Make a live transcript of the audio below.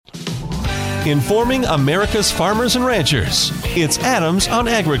informing America's farmers and ranchers. It's Adams on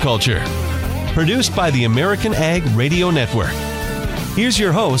Agriculture, produced by the American Ag Radio Network. Here's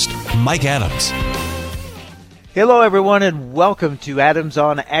your host, Mike Adams. Hello, everyone, and welcome to Adams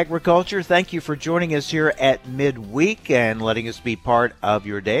on Agriculture. Thank you for joining us here at midweek and letting us be part of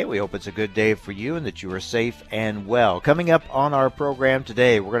your day. We hope it's a good day for you and that you are safe and well. Coming up on our program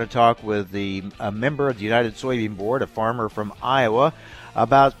today, we're going to talk with a member of the United Soybean Board, a farmer from Iowa,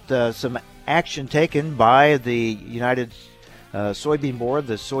 about some action taken by the United Soybean Board,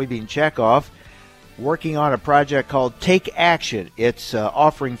 the soybean checkoff, working on a project called Take Action. It's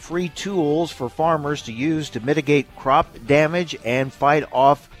offering free tools for farmers to use to mitigate crop damage and fight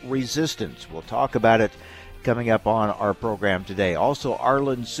off resistance. We'll talk about it coming up on our program today. Also,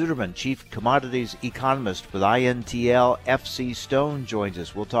 Arlan Suderman, Chief Commodities Economist with INTL FC Stone, joins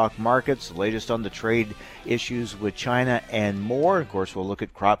us. We'll talk markets, the latest on the trade issues with China, and more. Of course, we'll look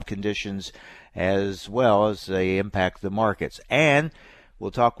at crop conditions as well as they impact the markets. And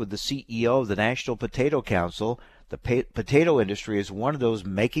we'll talk with the CEO of the National Potato Council. The potato industry is one of those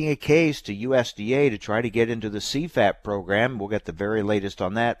making a case to USDA to try to get into the CFAP program. We'll get the very latest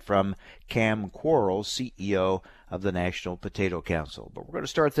on that from Quarles, CEO of the National Potato Council. But we're going to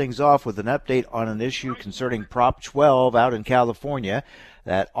start things off with an update on an issue concerning Prop 12 out in California.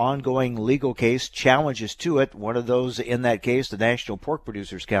 That ongoing legal case, challenges to it. One of those in that case, the National Pork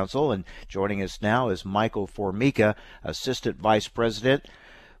Producers Council. And joining us now is Michael Formica, Assistant Vice President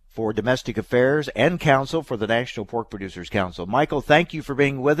for Domestic Affairs and Counsel for the National Pork Producers Council. Michael, thank you for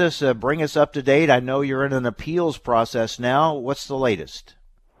being with us. Bring us up to date. I know you're in an appeals process now. What's the latest?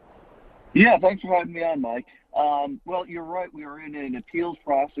 Yeah, thanks for having me on, Mike. Well, you're right. We are in an appeals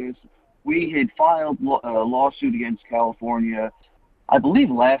process. We had filed a lawsuit against California, I believe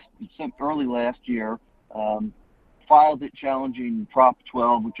early last year, filed it challenging Prop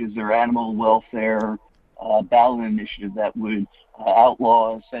 12, which is their animal welfare ballot initiative that would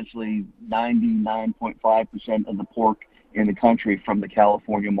outlaw essentially 99.5% of the pork in the country from the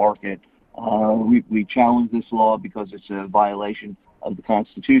California market. We challenge this law because it's a violation of the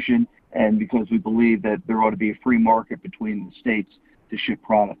Constitution and because we believe that there ought to be a free market between the states to ship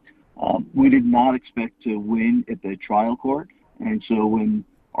product. We did not expect to win at the trial court, and so when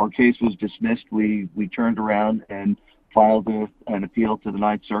our case was dismissed, we turned around and filed an appeal to the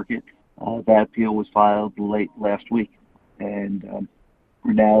Ninth Circuit. That appeal was filed late last week, and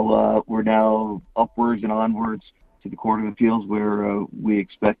we're now upwards and onwards to the Court of Appeals, where we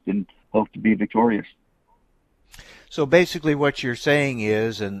expect and hope to be victorious. So basically, what you're saying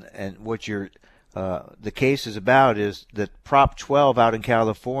is, and what the case is about, is that Prop 12 out in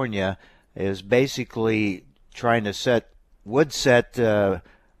California is basically trying to set the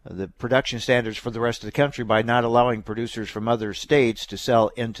production standards for the rest of the country by not allowing producers from other states to sell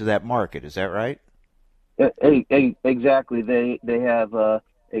into that market. Is that right? Exactly. They have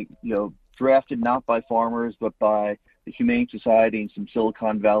drafted not by farmers but by the Humane Society and some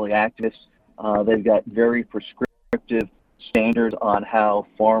Silicon Valley activists. They've got very prescriptive standards on how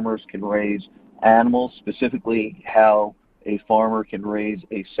farmers can raise animals, specifically how a farmer can raise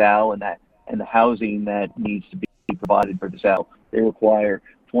a sow and the housing that needs to be provided for the sow. They require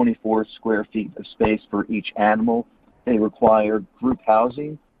 24 square feet of space for each animal. They require group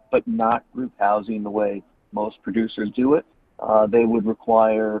housing, but not group housing the way most producers do it. They would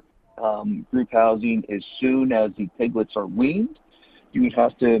require group housing as soon as the piglets are weaned. You would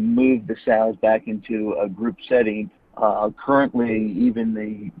have to move the sows back into a group setting. Currently,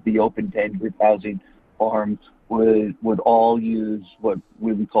 even the open pen group housing farms would all use what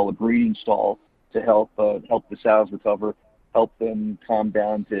we would call a breeding stall to help the sows recover, help them calm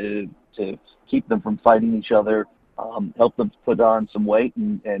down to keep them from fighting each other, help them put on some weight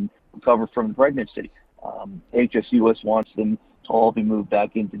and recover from the pregnancy. HSUS wants them to all be moved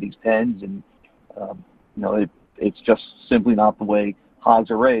back into these pens, and it's just simply not the way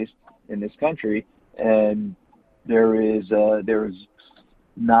hogs are raised in this country. And there is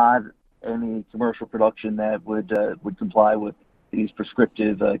not any commercial production that would comply with these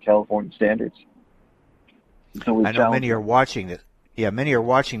prescriptive California standards. So I know many are watching it. Yeah, many are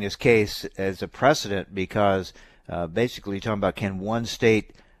watching this case as a precedent because basically talking about, can one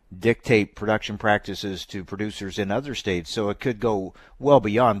state dictate production practices to producers in other states? So it could go well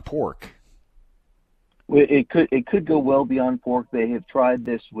beyond pork. It could go well beyond pork. They have tried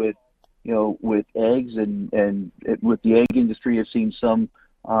this with eggs, and with the egg industry, have seen some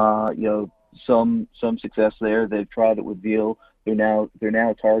success there. They've tried it with veal. They're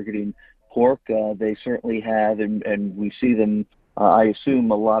now targeting pork. They certainly have, and we see them. I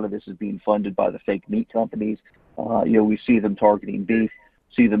assume a lot of this is being funded by the fake meat companies. We see them targeting beef.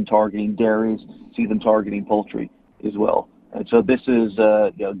 see them targeting dairies, see them targeting poultry as well. And so this is,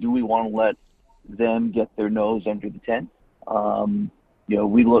 do we want to let them get their nose under the tent?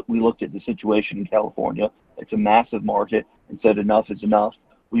 We looked at the situation in California. It's a massive market, and said enough is enough.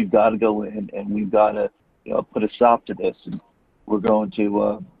 We've got to go in and we've got to put a stop to this. And we're not going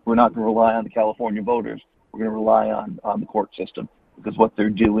to rely on the California voters. We're going to rely on the court system, because what they're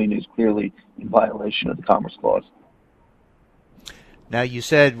doing is clearly in violation of the Commerce Clause. Now, you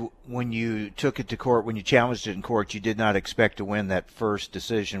said when you took it to court, when you challenged it in court, you did not expect to win that first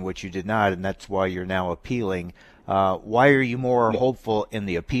decision, which you did not, and that's why you're now appealing. Why are you more hopeful in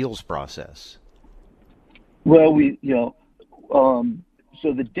the appeals process? Well,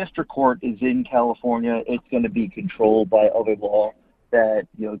 so the district court is in California. It's going to be controlled by other law that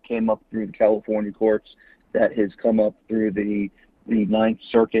came up through the California courts, that has come up through the Ninth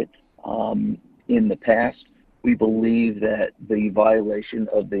Circuit in the past. We believe that the violation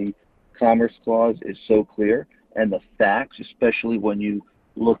of the Commerce Clause is so clear, and the facts, especially when you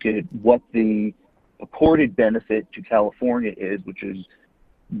look at what the purported benefit to California is, which is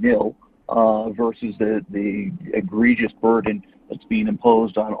nil, versus the egregious burden that's being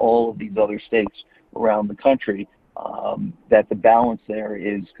imposed on all of these other states around the country, that the balance there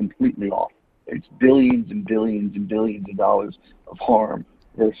is completely off. It's billions and billions and billions of dollars of harm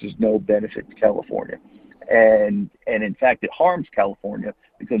versus no benefit to California. And in fact, it harms California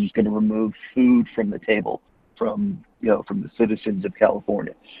because it's going to remove food from the table from the citizens of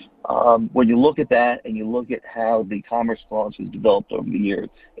California. When you look at that and you look at how the Commerce Clause has developed over the years,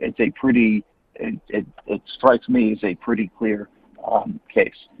 it strikes me as a pretty clear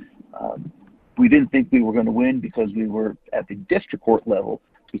case. We didn't think we were going to win because we were at the district court level,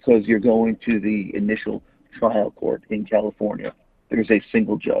 because you're going to the initial trial court in California. There's a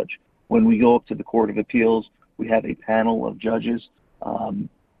single judge. When we go up to the Court of Appeals, we have a panel of judges.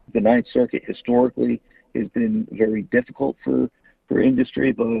 The Ninth Circuit historically has been very difficult for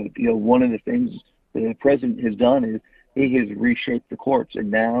industry, but one of the things the president has done is he has reshaped the courts, and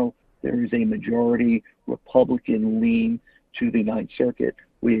now there is a majority Republican lean to the Ninth Circuit.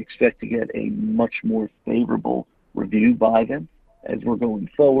 We expect to get a much more favorable review by them as we're going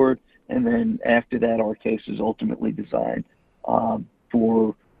forward, and then after that, our case is ultimately designed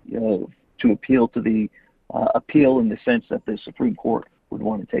to appeal to the appeal in the sense that the Supreme Court would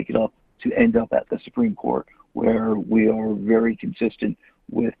want to take it up, to end up at the Supreme Court, where we are very consistent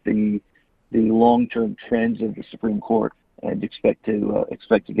with the long-term trends of the Supreme Court, and expect to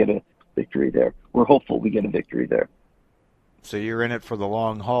get a victory there. We're hopeful we get a victory there. So you're in it for the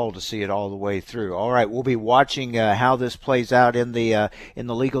long haul to see it all the way through. All right, we'll be watching how this plays out in the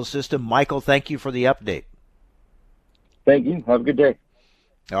legal system. Michael, thank you for the update. Thank you. Have a good day.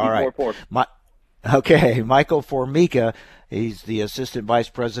 All right. Michael Formica, he's the Assistant Vice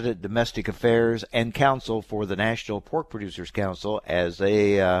President, Domestic Affairs and Counsel for the National Pork Producers Council, as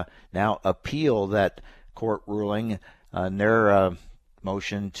they now appeal that court ruling on their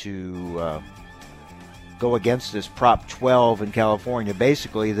motion to go against this Prop 12 in California.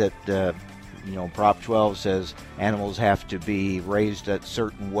 Basically, that Prop 12 says animals have to be raised a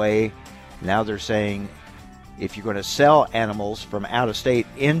certain way. Now they're saying if you're going to sell animals from out of state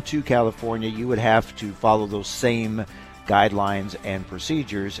into California, you would have to follow those same guidelines and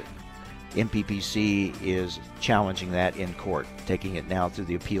procedures. NPPC is challenging that in court, taking it now through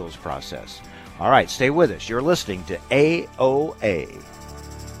the appeals process. All right, stay with us. You're listening to AOA.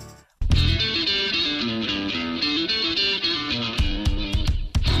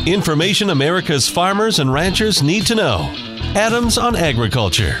 Information America's farmers and ranchers need to know. Adams on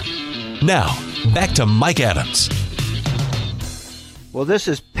Agriculture. Now, back to Mike Adams. Well, this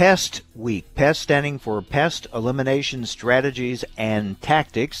is Pest Week. PEST standing for Pest Elimination Strategies and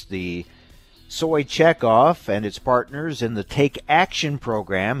Tactics. The Soy Checkoff and its partners in the Take Action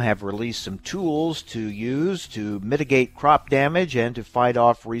program have released some tools to use to mitigate crop damage and to fight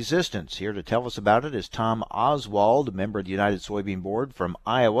off resistance. Here to tell us about it is Tom Oswald, a member of the United Soybean Board from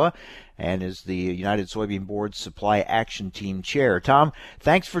Iowa, and is the United Soybean Board Supply Action Team Chair. Tom,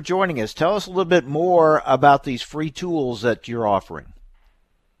 thanks for joining us. Tell us a little bit more about these free tools that you're offering.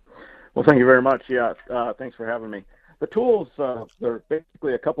 Well, thank you very much. Yeah, thanks for having me. The tools, there are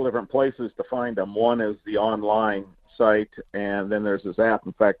basically a couple different places to find them. One is the online site, and then there's this app.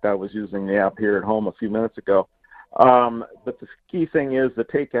 In fact, I was using the app here at home a few minutes ago. But the key thing is the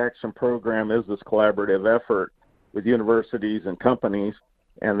Take Action program is this collaborative effort with universities and companies,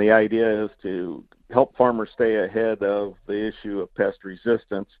 and the idea is to help farmers stay ahead of the issue of pest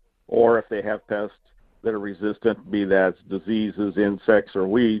resistance, or if they have pests that are resistant, be that diseases, insects, or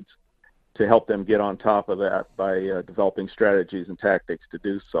weeds. to help them get on top of that by developing strategies and tactics to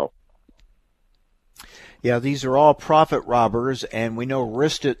do so. Yeah, these are all profit robbers, and we know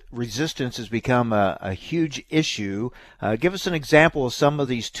resistance has become a huge issue. Give us an example of some of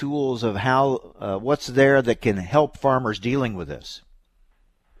these tools of how what's there that can help farmers dealing with this.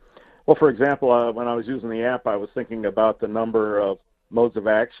 Well, for example, when I was using the app, I was thinking about the number of modes of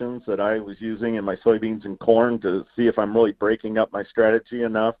actions that I was using in my soybeans and corn to see if I'm really breaking up my strategy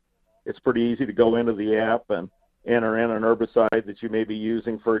enough. It's pretty easy to go into the app and enter in an herbicide that you may be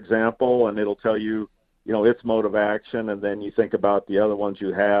using, for example, and it'll tell you, its mode of action, and then you think about the other ones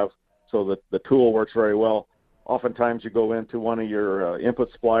you have, so that the tool works very well. Oftentimes you go into one of your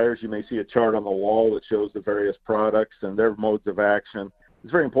input suppliers, you may see a chart on the wall that shows the various products and their modes of action.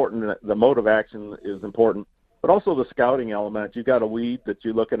 It's very important that the mode of action is important, but also the scouting element. You've got a weed that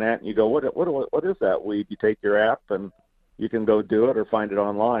you're looking at and you go, what is that weed? You take your app and you can go do it or find it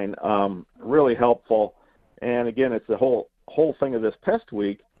online. Really helpful. And again, it's the whole thing of this pest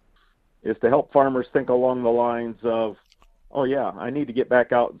week is to help farmers think along the lines of, oh yeah, I need to get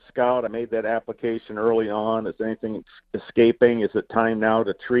back out and scout. I made that application early on. Is anything escaping? Is it time now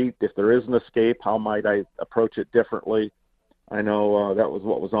to treat? If there is an escape, how might I approach it differently? I know that was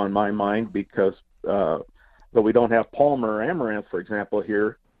what was on my mind because though we don't have palmer or amaranth, for example,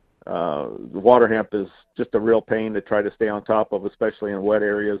 here, the water hemp is just a real pain to try to stay on top of, especially in wet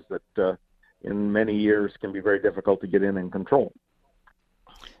areas that in many years can be very difficult to get in and control.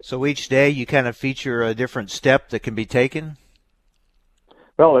 So each day you kind of feature a different step that can be taken?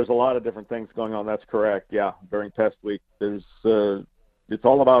 Well, there's a lot of different things going on. That's correct. Yeah, during Pest Week, it's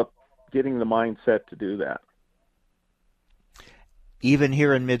all about getting the mindset to do that. Even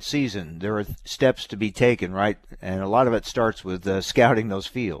here in mid-season, there are steps to be taken, right? And a lot of it starts with scouting those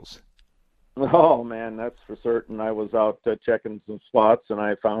fields. Oh, man, that's for certain. I was out checking some spots, and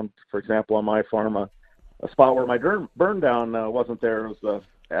I found, for example, on my farm, a spot where my burn down wasn't there.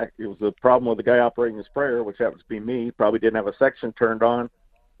 It was a problem with the guy operating the sprayer, which happens to be me. Probably didn't have a section turned on.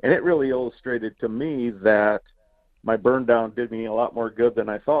 And it really illustrated to me that my burn down did me a lot more good than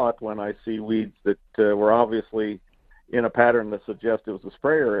I thought when I see weeds that were obviously in a pattern that suggests it was a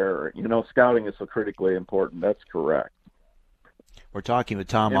sprayer error. Scouting is so critically important. That's correct. We're talking with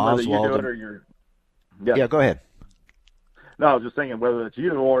Tom and whether Oswald. You do it or yeah, go ahead. No, I was just thinking whether it's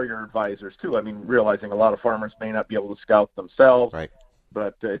you or your advisors, too. I mean, realizing a lot of farmers may not be able to scout themselves. Right.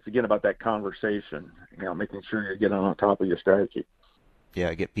 But it's, again, about that conversation, making sure you're getting on top of your strategy.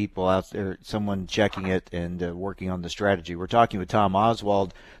 Yeah, get people out there, someone checking it and working on the strategy. We're talking with Tom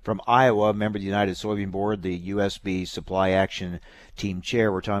Oswald from Iowa, member of the United Soybean Board, the USB Supply Action Team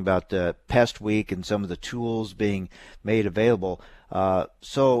Chair. We're talking about Pest Week and some of the tools being made available.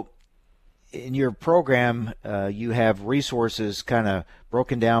 So in your program, you have resources kind of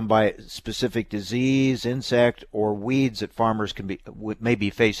broken down by specific disease, insect, or weeds that farmers may be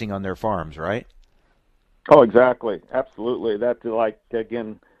facing on their farms, right? Oh, exactly. Absolutely. That's like,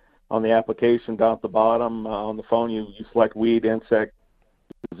 again, on the application down at the bottom, on the phone, you select weed, insect,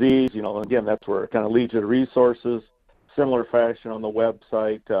 disease. Again, that's where it kind of leads you to resources. Similar fashion on the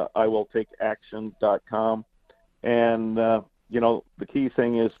website, iwilltakeaction.com. And, the key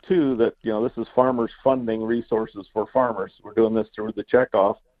thing is, too, that, this is farmers funding resources for farmers. We're doing this through the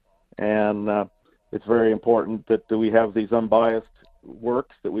checkoff. And it's very important that we have these unbiased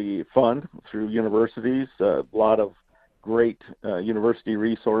works that we fund through universities. A lot of great university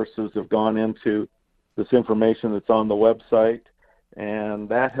resources have gone into this information that's on the website, and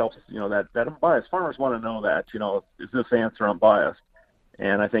that helps, that unbiased. Farmers want to know that, is this answer unbiased?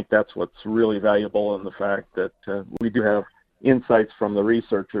 And I think that's what's really valuable in the fact that we do have insights from the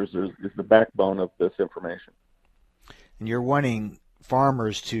researchers is the backbone of this information. And you're wanting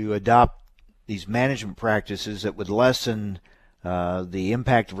farmers to adopt these management practices that would lessen the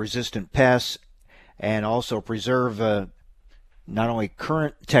impact of resistant pests and also preserve not only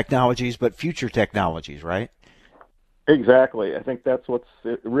current technologies but future technologies, right? Exactly. I think that's what's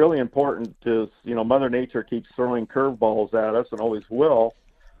really important is, Mother Nature keeps throwing curveballs at us and always will,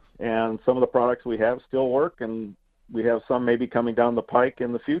 and some of the products we have still work, and we have some maybe coming down the pike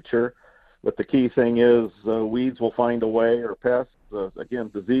in the future, but the key thing is weeds will find a way, or pests,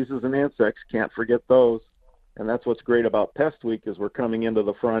 again, diseases and insects, can't forget those. And that's what's great about Pest Week is we're coming into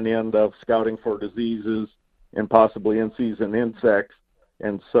the front end of scouting for diseases and possibly in-season insects.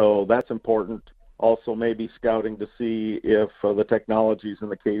 And so that's important. Also maybe scouting to see if the technologies in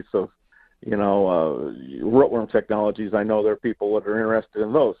the case of, rootworm technologies, I know there are people that are interested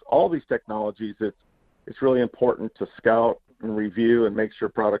in those. All these technologies, it's really important to scout and review and make sure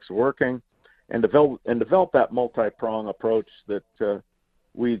products are working and develop that multi-prong approach that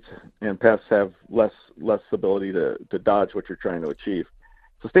weeds and pests have less ability to dodge what you're trying to achieve.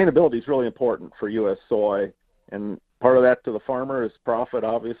 Sustainability is really important for U.S. soy, and part of that to the farmer is profit,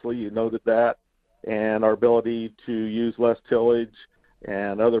 obviously. You noted that, and our ability to use less tillage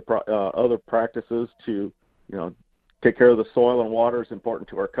and other practices to, take care of the soil and water is important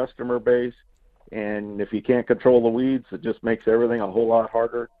to our customer base. And if you can't control the weeds, it just makes everything a whole lot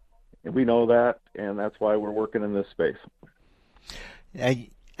harder. And we know that, and that's why we're working in this space.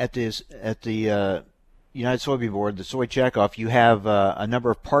 At the United Soybean Board, the Soy Checkoff, you have a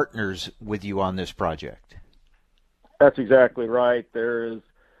number of partners with you on this project. That's exactly right. There's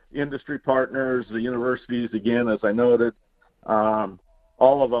industry partners, the universities, again, as I noted, all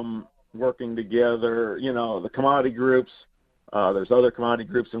of them working together. The commodity groups, there's other commodity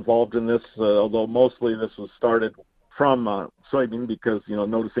groups involved in this, although mostly this was started from soybean because,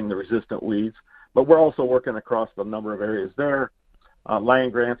 noticing the resistant weeds. But we're also working across a number of areas there.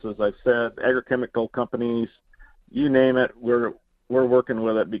 Land grants, as I've said, agrochemical companies, you name it, we're working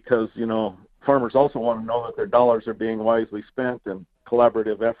with it because, farmers also want to know that their dollars are being wisely spent, and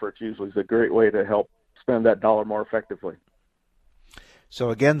collaborative efforts usually is a great way to help spend that dollar more effectively.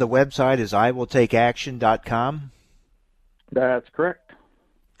 So again, the website is iwilltakeaction.com. That's correct.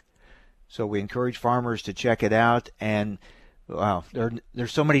 So we encourage farmers to check it out. And wow,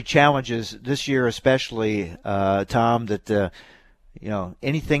 there's so many challenges this year, especially, Tom, that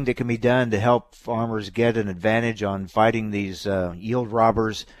anything that can be done to help farmers get an advantage on fighting these yield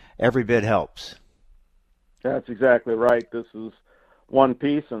robbers, every bit helps. That's exactly right. This is one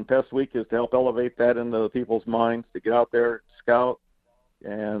piece, and Pest Week is to help elevate that into people's minds, to get out there, scout,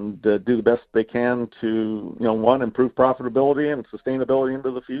 and do the best they can to, one, improve profitability and sustainability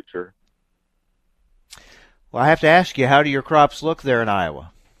into the future. Well, I have to ask you, how do your crops look there in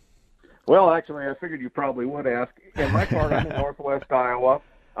Iowa? Well, actually, I figured you probably would ask. In my part, I'm in northwest Iowa.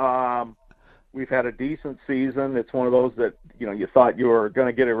 We've had a decent season. It's one of those that, you thought you were going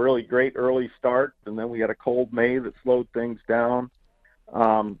to get a really great early start, and then we had a cold May that slowed things down.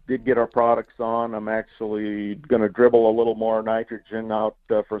 Did get our products on. I'm actually going to dribble a little more nitrogen out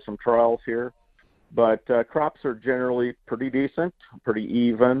for some trials here. But crops are generally pretty decent, pretty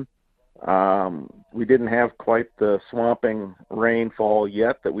even. We didn't have quite the swamping rainfall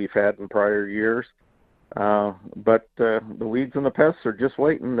yet that we've had in prior years. But the weeds and the pests are just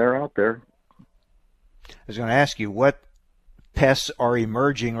waiting. They're out there. I was going to ask you, what pests are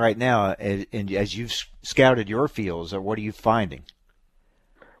emerging right now, and as you've scouted your fields, or what are you finding?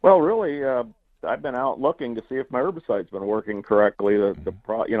 Well, really, I've been out looking to see if my herbicide's been working correctly,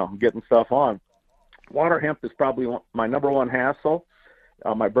 getting stuff on. Water hemp is probably my number one hassle.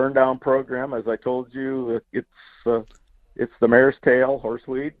 My burn down program, as I told you, it's the mare's tail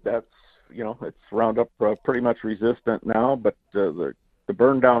horseweed. That's, it's Roundup pretty much resistant now, but the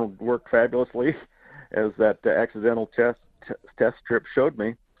burn down worked fabulously, as that accidental test strip showed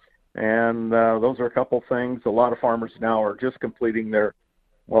me. And those are a couple things. A lot of farmers now are just completing their,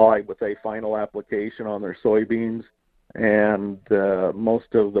 I would say, final application on their soybeans. And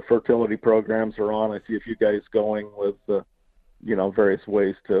most of the fertility programs are on. I see a few guys going with, various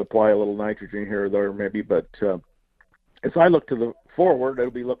ways to apply a little nitrogen here or there maybe. But as I look to the forward,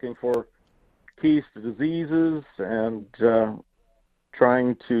 I'll be looking for keys to diseases and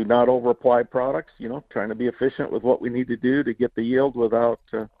trying to not over-apply products, trying to be efficient with what we need to do to get the yield without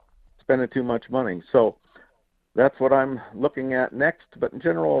spending too much money. So that's what I'm looking at next. But in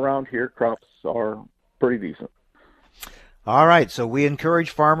general, around here, crops are pretty decent. All right, so we encourage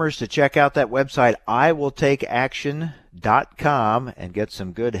farmers to check out that website, iwilltakeaction.com, and get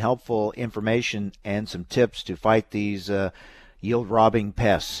some good, helpful information and some tips to fight these yield-robbing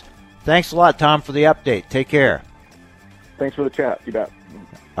pests. Thanks a lot, Tom, for the update. Take care. Thanks for the chat. You bet.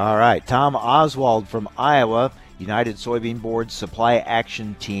 All right, Tom Oswald from Iowa, United Soybean Board Supply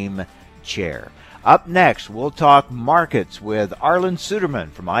Action Team Chair. Up next, we'll talk markets with Arlan Suderman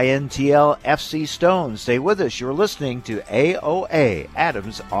from INTL FC Stone. Stay with us. You're listening to AOA,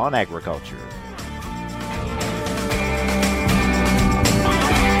 Adams on Agriculture.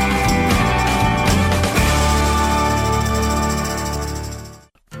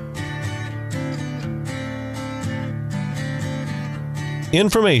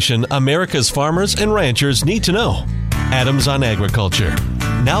 Information America's farmers and ranchers need to know. Adams on Agriculture.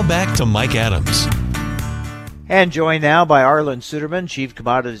 Now back to Mike Adams. And joined now by Arlan Suderman, Chief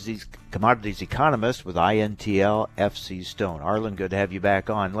Commodities Economist with INTL FC Stone. Arlan, good to have you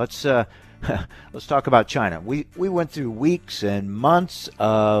back on. Let's talk about China. We went through weeks and months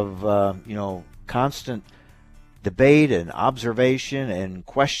of constant debate and observation and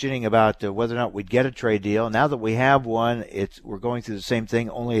questioning about whether or not we'd get a trade deal. Now that we have one, we're going through the same thing,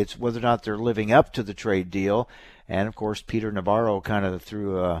 only it's whether or not they're living up to the trade deal. And, of course, Peter Navarro kind of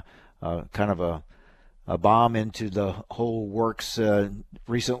threw a bomb into the whole works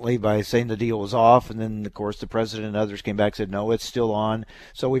recently by saying the deal was off, and then of course the president and others came back and said no, it's still on.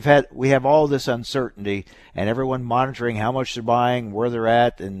 So we have all this uncertainty, and everyone monitoring how much they're buying, where they're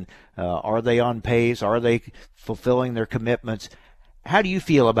at, and are they on pace, are they fulfilling their commitments. How do you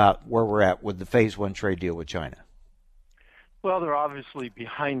feel about where we're at with the phase one trade deal with China? Well, they're obviously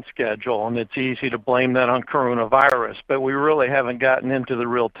behind schedule, and it's easy to blame that on coronavirus, but we really haven't gotten into the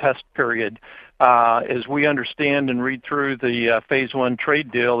real test period. As we understand and read through the phase one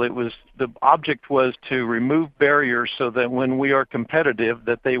trade deal, the object was to remove barriers so that when we are competitive,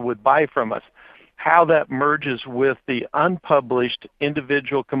 that they would buy from us. How that merges with the unpublished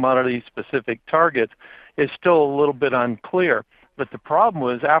individual commodity-specific targets is still a little bit unclear. But the problem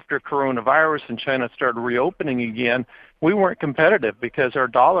was after coronavirus and China started reopening again, we weren't competitive because our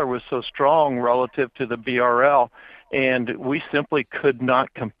dollar was so strong relative to the BRL, and we simply could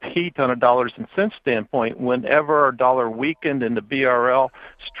not compete on a dollars and cents standpoint. Whenever our dollar weakened and the BRL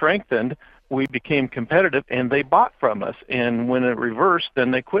strengthened, we became competitive, and they bought from us. And when it reversed,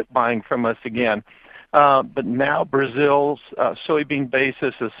 then they quit buying from us again. But now Brazil's soybean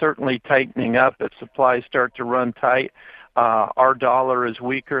basis is certainly tightening up as supplies start to run tight. Our dollar is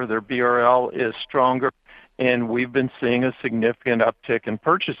weaker, their BRL is stronger, and we've been seeing a significant uptick in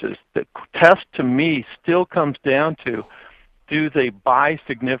purchases. The test to me still comes down to, do they buy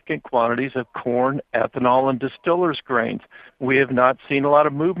significant quantities of corn, ethanol, and distillers grains? We have not seen a lot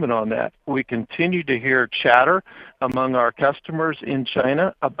of movement on that. We continue to hear chatter among our customers in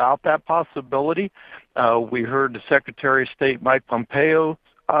China about that possibility. We heard the Secretary of State Mike Pompeo's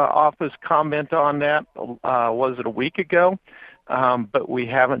office comment on that, was it a week ago? But we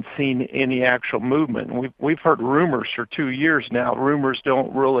haven't seen any actual movement. We've heard rumors for 2 years now. Rumors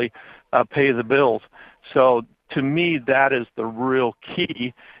don't really pay the bills. So to me, that is the real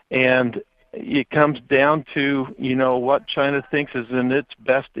key, and it comes down to, what China thinks is in its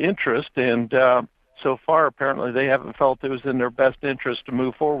best interest, and so far apparently they haven't felt it was in their best interest to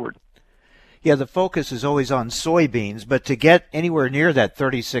move forward. Yeah, the focus is always on soybeans, but to get anywhere near that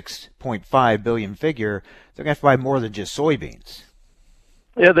 36.5 billion figure, they're going to have to buy more than just soybeans.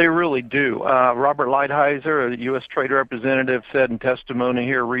 Yeah, they really do. Robert Lighthizer, a U.S. Trade Representative, said in testimony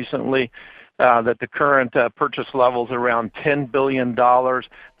here recently that the current purchase level is around $10 billion. The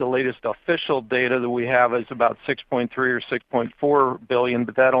latest official data that we have is about 6.3 or 6.4 billion,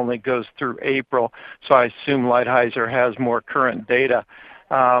 but that only goes through April, so I assume Lighthizer has more current data.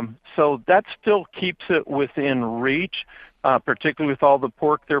 So that still keeps it within reach, particularly with all the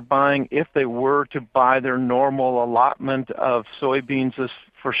pork they're buying. If they were to buy their normal allotment of soybeans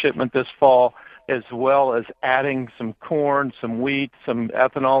for shipment this fall, as well as adding some corn, some wheat, some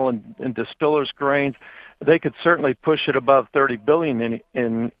ethanol, and distillers grains, they could certainly push it above 30 billion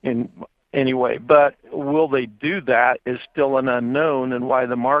in anyway. But will they do that is still an unknown, and why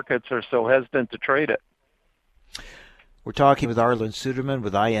the markets are so hesitant to trade it. We're talking with Arlan Suderman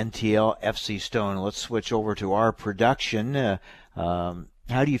with INTL FC Stone. Let's switch over to our production.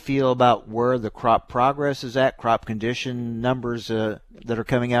 How do you feel about where the crop progress is at, crop condition numbers that are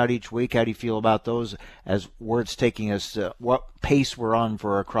coming out each week? How do you feel about those as where it's taking us, what pace we're on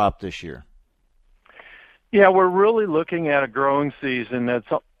for our crop this year? Yeah, we're really looking at a growing season that's,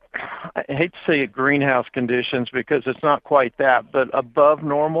 I hate to say it, greenhouse conditions, because it's not quite that, but above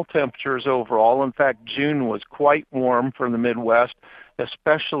normal temperatures overall. In fact, June was quite warm for the Midwest,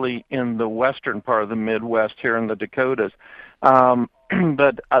 especially in the western part of the Midwest here in the Dakotas.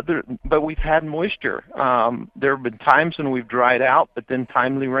 But we've had moisture. There have been times when we've dried out, but then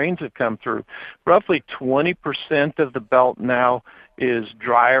timely rains have come through. Roughly 20% of the belt now is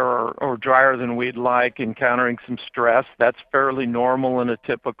drier or drier than we'd like, encountering some stress. That's fairly normal in a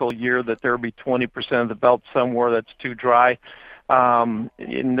typical year, that there will be 20% of the belt somewhere that's too dry. And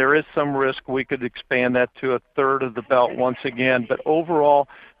there is some risk we could expand that to a third of the belt once again. But overall,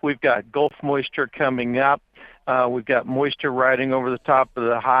 we've got Gulf moisture coming up. We've got moisture riding over the top of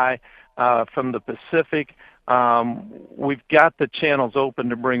the high from the Pacific. We've got the channels open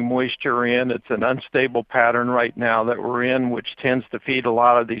to bring moisture in. It's an unstable pattern right now that we're in, which tends to feed a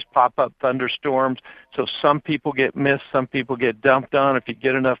lot of these pop-up thunderstorms. So some people get missed, some people get dumped on. If you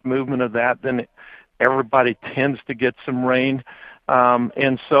get enough movement of that, then everybody tends to get some rain.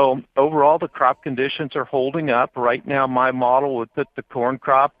 And so overall, the crop conditions are holding up. Right now, my model would put the corn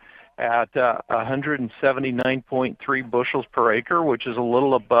crop at 179.3 bushels per acre, which is a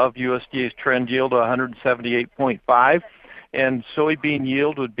little above USDA's trend yield of 178.5. And soybean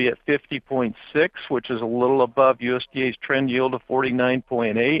yield would be at 50.6, which is a little above USDA's trend yield of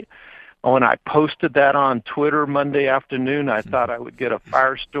 49.8. When I posted that on Twitter Monday afternoon, I thought I would get a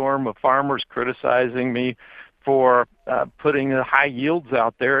firestorm of farmers criticizing me for putting the high yields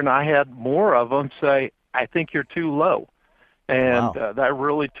out there, and I had more of them say, I think you're too low. And Wow. that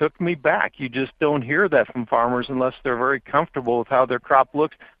really took me back. You just don't hear that from farmers unless they're very comfortable with how their crop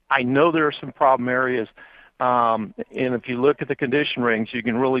looks. I know there are some problem areas, and if you look at the condition rings, you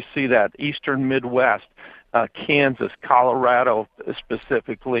can really see that. Eastern Midwest, Kansas, Colorado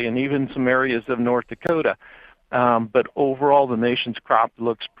specifically, and even some areas of North Dakota. But overall, the nation's crop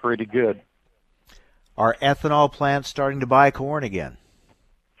looks pretty good. Are ethanol plants starting to buy corn again?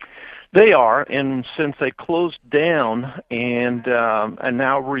 They are, and since they closed down and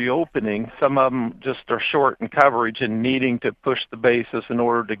now reopening, some of them just are short in coverage and needing to push the basis in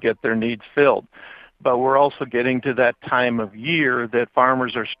order to get their needs filled. But we're also getting to that time of year that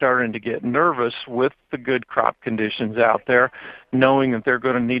farmers are starting to get nervous with the good crop conditions out there, knowing that they're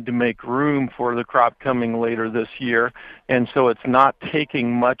going to need to make room for the crop coming later this year. And so it's not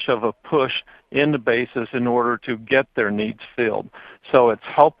taking much of a push in the basis in order to get their needs filled. So it's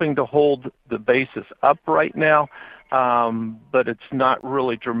helping to hold the basis up right now, but it's not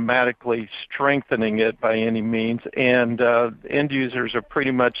really dramatically strengthening it by any means. And end users are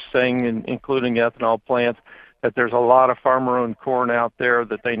pretty much saying, including ethanol plants, that there's a lot of farmer-owned corn out there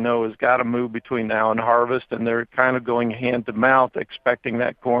that they know has got to move between now and harvest, and they're kind of going hand to mouth, expecting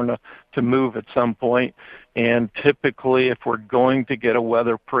that corn to move at some point. And typically, if we're going to get a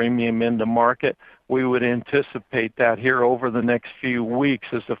weather premium in the market, we would anticipate that here over the next few weeks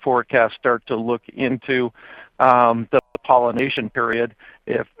as the forecasts start to look into the pollination period.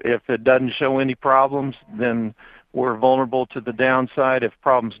 If it doesn't show any problems, then we're vulnerable to the downside. If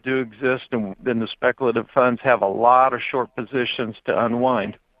problems do exist, then the speculative funds have a lot of short positions to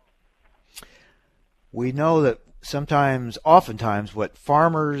unwind. We know that oftentimes, what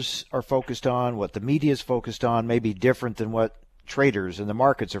farmers are focused on, what the media is focused on, may be different than what traders and the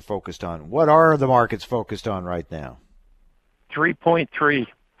markets are focused on. What are the markets focused on right now? 3.3.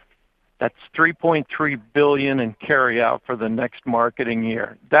 That's $3.3 billion in carryout for the next marketing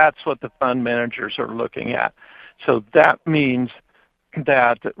year. That's what the fund managers are looking at. So that means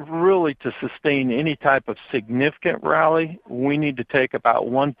that really to sustain any type of significant rally, we need to take about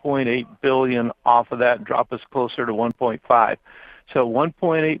 $1.8 billion off of that and drop us closer to 1.5. So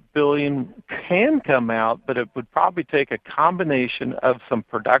 $1.8 billion can come out, but it would probably take a combination of some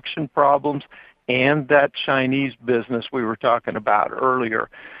production problems and that Chinese business we were talking about earlier.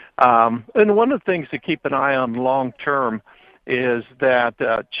 And one of the things to keep an eye on long term is that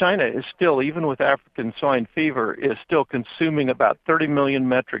China is still, even with African swine fever, is still consuming about 30 million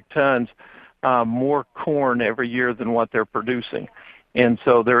metric tons more corn every year than what they're producing. And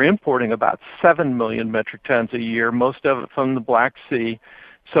so they're importing about 7 million metric tons a year, most of it from the Black Sea.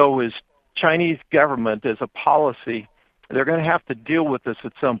 So is Chinese government as a policy, they're going to have to deal with this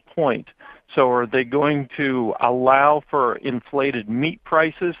at some point. So are they going to allow for inflated meat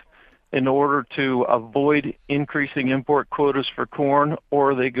prices in order to avoid increasing import quotas for corn,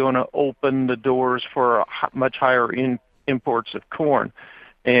 or are they going to open the doors for much higher imports of corn?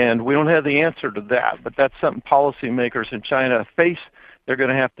 And we don't have the answer to that, but that's something policymakers in China face. They're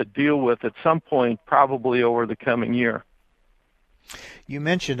going to have to deal with at some point, probably over the coming year. You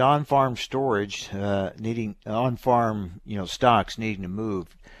mentioned on-farm storage, needing on-farm, stocks needing to move.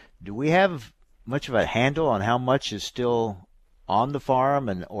 Do we have much of a handle on how much is still on the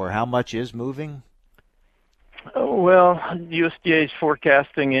farm or how much is moving? Well, USDA is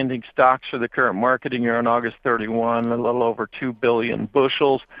forecasting ending stocks for the current marketing year on August 31, a little over 2 billion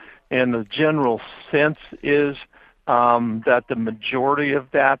bushels. And the general sense is that the majority of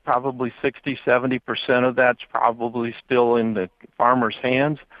that, probably 60-70% of that's probably still in the farmer's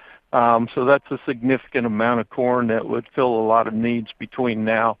hands. So that's a significant amount of corn that would fill a lot of needs between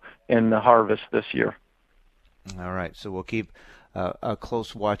now and the harvest this year. All right, so we'll keep a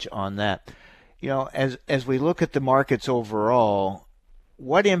close watch on that. As we look at the markets overall,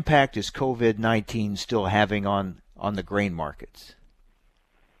 what impact is COVID-19 still having on the grain markets?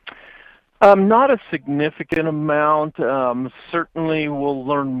 Not a significant amount. Certainly we'll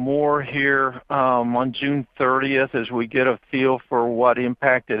learn more here on June 30th as we get a feel for what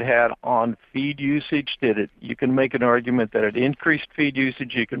impact it had on feed usage. You can make an argument that it increased feed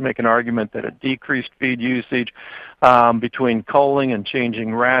usage. You can make an argument that it decreased feed usage between culling and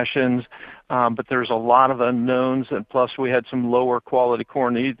changing rations. but there's a lot of unknowns, and plus we had some lower quality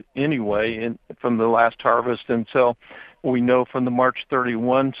corn anyway from the last harvest, and so we know from the March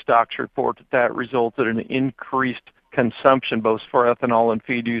 31 stocks report that resulted in increased consumption both for ethanol and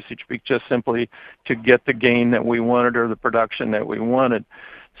feed usage, just simply to get the gain that we wanted or the production that we wanted.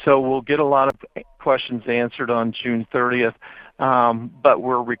 So we'll get a lot of questions answered on June 30th. But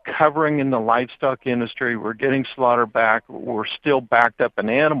we're recovering in the livestock industry. We're getting slaughter back. We're still backed up in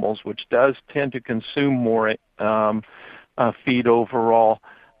animals, which does tend to consume more feed overall.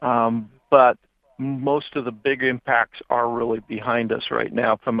 But most of the big impacts are really behind us right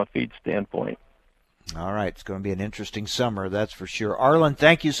now from a feed standpoint. All right. It's going to be an interesting summer, that's for sure. Arlan,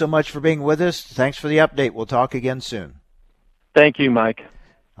 thank you so much for being with us. Thanks for the update. We'll talk again soon. Thank you, Mike.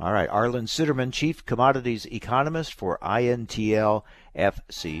 All right, Arlan Suderman, Chief Commodities Economist for INTL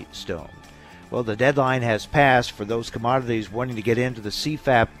FC Stone. Well, the deadline has passed for those commodities wanting to get into the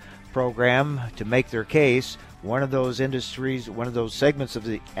CFAP program to make their case. One of those industries, one of those segments of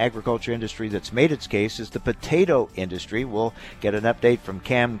the agriculture industry that's made its case is the potato industry. We'll get an update from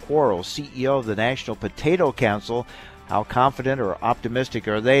Quarles, CEO of the National Potato Council. How confident or optimistic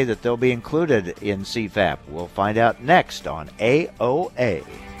are they that they'll be included in CFAP? We'll find out next on AOA.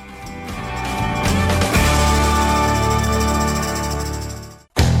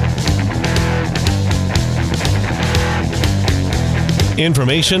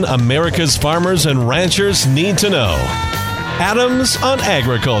 Information America's farmers and ranchers need to know. Adams on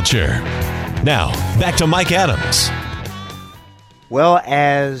Agriculture. Now, back to Mike Adams. Well,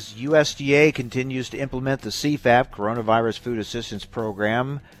 as USDA continues to implement the CFAP, Coronavirus Food Assistance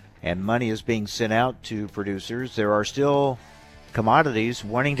Program, and money is being sent out to producers, there are still commodities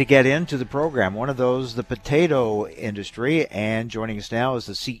wanting to get into the program. One of those, the potato industry. And joining us now is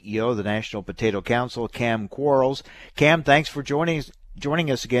the CEO of the National Potato Council, Quarles. Cam, thanks for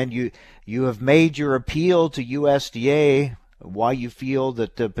joining us again. You have made your appeal to USDA why you feel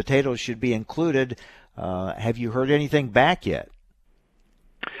that the potatoes should be included. Have you heard anything back yet?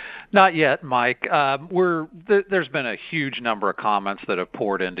 Not yet, Mike. There's been a huge number of comments that have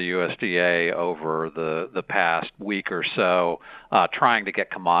poured into USDA over the past week or so, trying to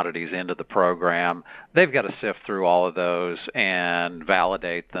get commodities into the program. They've got to sift through all of those and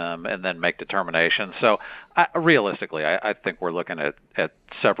validate them and then make determinations. So realistically, I think we're looking at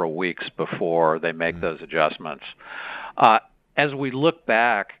several weeks before they make those adjustments. As we look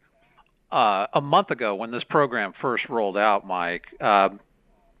back, a month ago when this program first rolled out, Mike,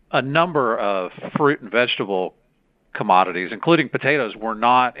 a number of fruit and vegetable commodities, including potatoes, were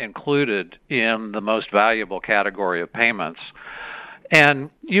not included in the most valuable category of payments. And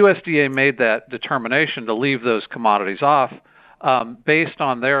USDA made that determination to leave those commodities off based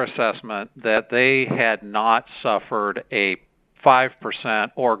on their assessment that they had not suffered a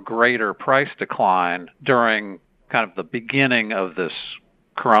 5% or greater price decline during kind of the beginning of this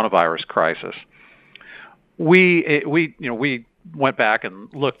coronavirus crisis. We went back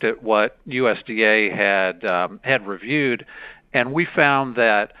and looked at what USDA had reviewed, and we found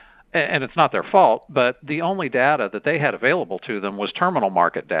that, and it's not their fault, but the only data that they had available to them was terminal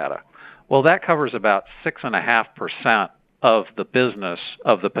market data. Well, that covers about 6.5% of the business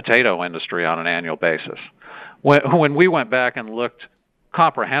of the potato industry on an annual basis. When we went back and looked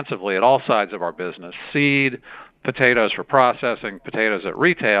comprehensively at all sides of our business, seed, potatoes for processing, potatoes at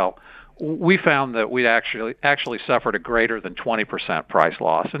retail, we found that we actually suffered a greater than 20% price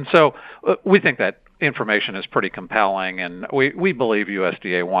loss. And so we think that information is pretty compelling, and we believe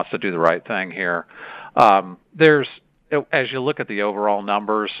USDA wants to do the right thing here. As you look at the overall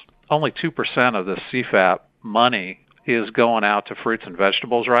numbers, only 2% of the CFAP money is going out to fruits and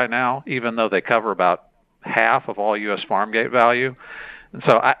vegetables right now, even though they cover about half of all U.S. farm gate value. And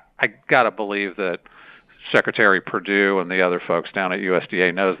so I got to believe that Secretary Perdue and the other folks down at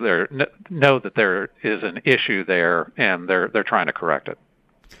USDA know that there is an issue there, and they're trying to correct it.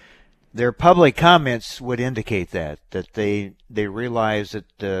 Their public comments would indicate that they realize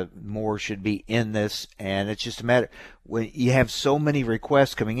that more should be in this, and it's just a matter when you have so many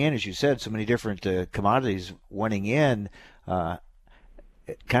requests coming in, as you said, so many different commodities wanting in.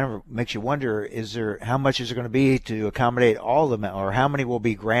 It kind of makes you wonder: how much is there going to be to accommodate all of them, or how many will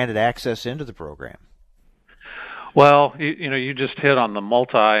be granted access into the program? Well, you just hit on the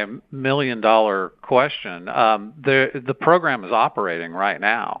multi-million-dollar question. The program is operating right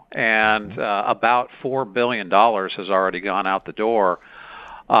now, and about $4 billion has already gone out the door.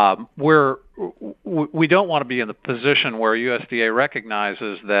 We don't want to be in the position where USDA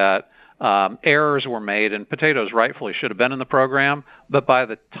recognizes that errors were made, and potatoes rightfully should have been in the program, but by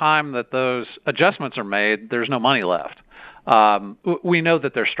the time that those adjustments are made, there's no money left. We know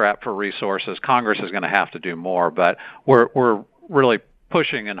that they're strapped for resources. Congress is going to have to do more, but we're really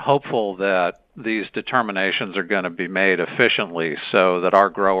pushing and hopeful that these determinations are going to be made efficiently so that our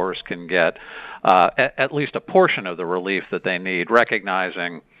growers can get at least a portion of the relief that they need,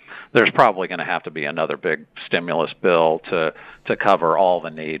 recognizing there's probably going to have to be another big stimulus bill to cover all the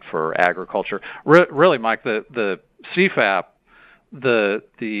need for agriculture. Really, Mike, the CFAP,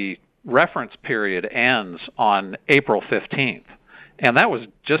 the reference period ends on April 15th, and that was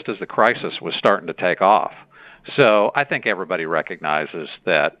just as the crisis was starting to take off. So I think everybody recognizes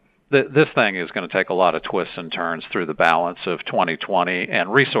that this thing is going to take a lot of twists and turns through the balance of 2020,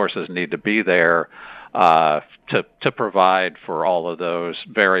 and resources need to be there to provide for all of those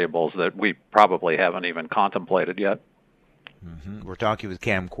variables that we probably haven't even contemplated yet. Mm-hmm. We're talking with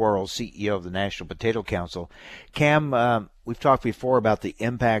Cam Quarles, CEO of the National Potato Council. Cam, we've talked before about the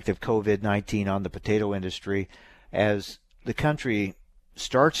impact of COVID-19 on the potato industry. As the country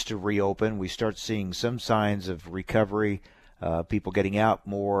starts to reopen, we start seeing some signs of recovery, people getting out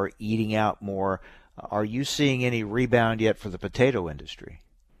more, eating out more. Are you seeing any rebound yet for the potato industry?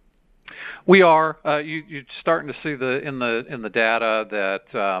 We are. You're starting to see in the data that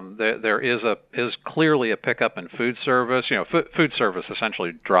there is clearly a pickup in food service. Food service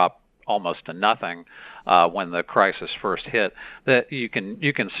essentially dropped almost to nothing when the crisis first hit. That you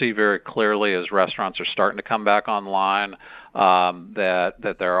can see very clearly as restaurants are starting to come back online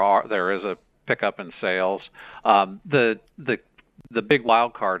that there is a pickup in sales. The big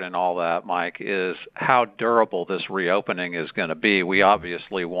wild card in all that, Mike, is how durable this reopening is going to be. We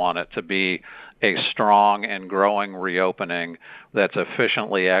obviously want it to be a strong and growing reopening that's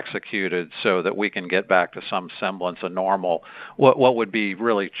efficiently executed so that we can get back to some semblance of normal. What would be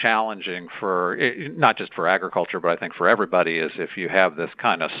really challenging for, not just for agriculture, but I think for everybody, is if you have this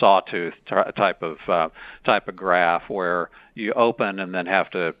kind of sawtooth type of graph where you open and then have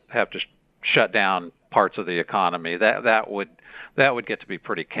to shut down parts of the economy. That would get to be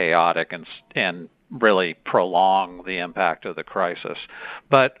pretty chaotic and really prolong the impact of the crisis.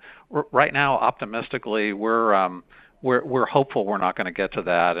 But right now, optimistically, we're hopeful we're not going to get to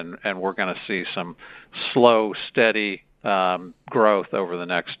that, and we're going to see some slow, steady growth over the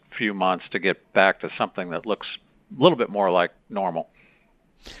next few months to get back to something that looks a little bit more like normal.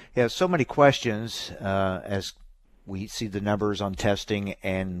 Yeah, so many questions as we see the numbers on testing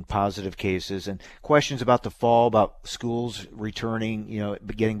and positive cases, and questions about the fall, about schools returning,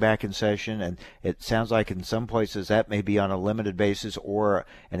 getting back in session. And it sounds like in some places that may be on a limited basis or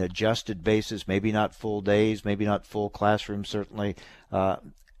an adjusted basis, maybe not full days, maybe not full classrooms, certainly,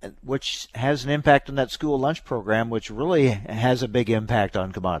 which has an impact on that school lunch program, which really has a big impact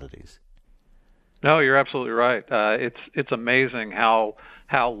on commodities. No, you're absolutely right. It's amazing how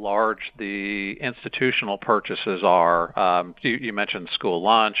large the institutional purchases are. You mentioned school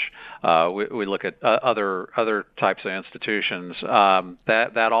lunch. We look at other types of institutions.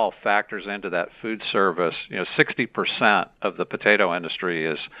 That all factors into that food service. 60% of the potato industry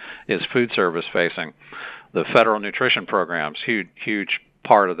is food service facing. The federal nutrition programs, huge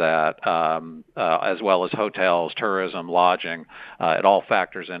part of that, as well as hotels, tourism, lodging. It all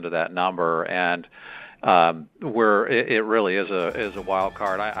factors into that number, and it really is a wild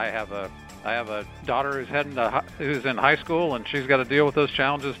card. I have a daughter who's in high school, and she's got to deal with those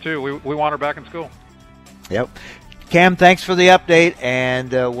challenges too. We want her back in school. Yep. Cam, thanks for the update,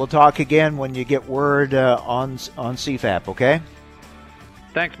 and we'll talk again when you get word on CFAP. Okay.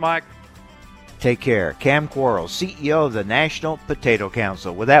 Thanks, Mike. Take care. Cam Quarles, CEO of the National Potato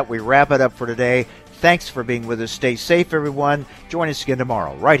Council. With that, we wrap it up for today. Thanks for being with us. Stay safe, everyone. Join us again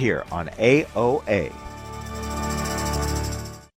tomorrow right here on AOA.